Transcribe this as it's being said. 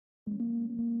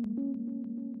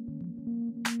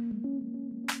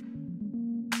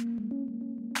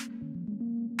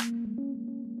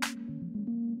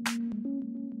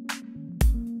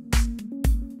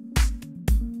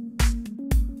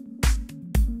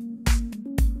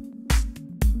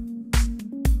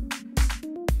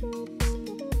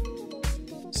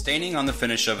Staining on the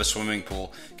finish of a swimming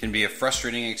pool can be a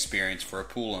frustrating experience for a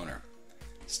pool owner.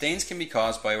 Stains can be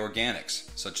caused by organics,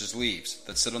 such as leaves,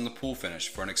 that sit on the pool finish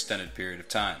for an extended period of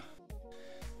time.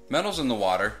 Metals in the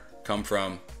water come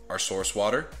from our source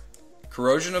water,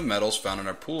 corrosion of metals found in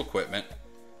our pool equipment,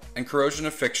 and corrosion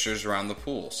of fixtures around the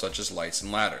pool, such as lights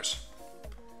and ladders.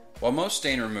 While most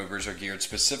stain removers are geared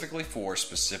specifically for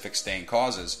specific stain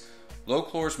causes,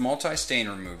 Lo-Chlor's Multi-Stain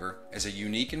Remover is a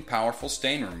unique and powerful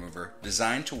stain remover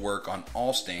designed to work on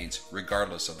all stains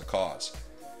regardless of the cause.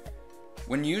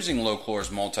 When using Lo-Chlor's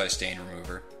Multi-Stain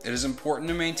Remover, it is important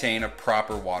to maintain a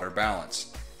proper water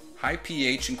balance. High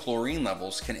pH and chlorine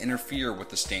levels can interfere with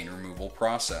the stain removal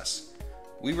process.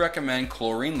 We recommend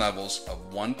chlorine levels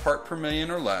of 1 part per million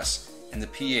or less and the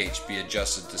pH be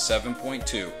adjusted to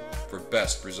 7.2 for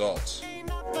best results.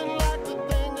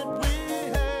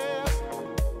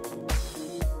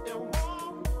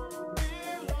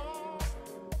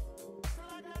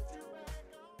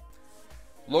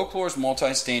 Lo-Chlor's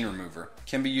Multi-Stain Remover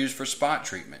can be used for spot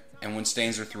treatment and when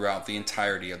stains are throughout the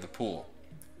entirety of the pool.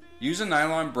 Use a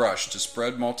nylon brush to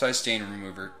spread multi-stain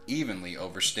remover evenly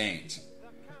over stains.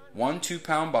 One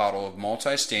 2-pound bottle of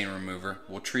multi-stain remover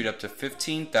will treat up to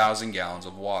 15,000 gallons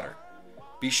of water.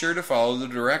 Be sure to follow the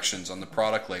directions on the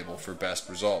product label for best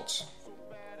results.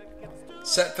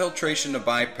 Set filtration to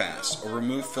bypass or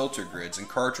remove filter grids and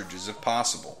cartridges if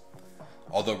possible.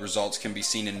 Although results can be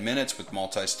seen in minutes with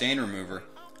multi-stain remover,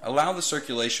 allow the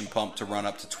circulation pump to run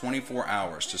up to 24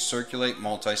 hours to circulate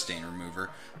multi-stain remover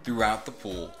throughout the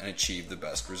pool and achieve the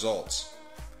best results.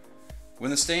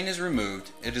 When the stain is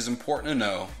removed, it is important to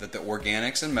know that the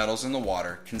organics and metals in the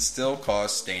water can still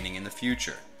cause staining in the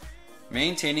future.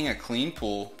 Maintaining a clean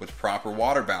pool with proper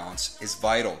water balance is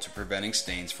vital to preventing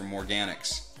stains from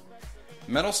organics.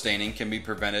 Metal staining can be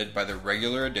prevented by the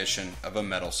regular addition of a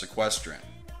metal sequestrant.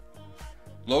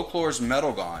 Lo-Chlor's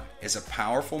Metal Gone is a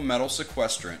powerful metal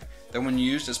sequestrant that when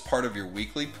used as part of your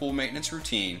weekly pool maintenance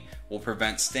routine will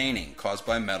prevent staining caused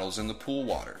by metals in the pool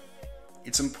water.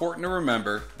 It's important to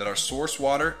remember that our source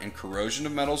water and corrosion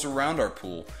of metals around our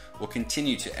pool will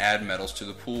continue to add metals to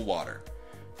the pool water.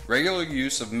 Regular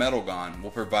use of Metal Gone will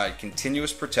provide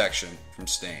continuous protection from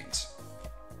stains.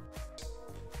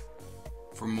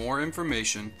 For more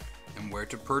information and where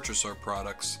to purchase our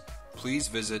products, please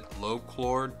visit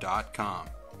lochlor.com.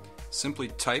 Simply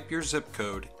type your zip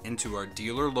code into our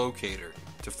dealer locator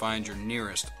to find your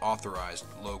nearest authorized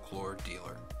Lo-Chlor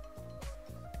dealer.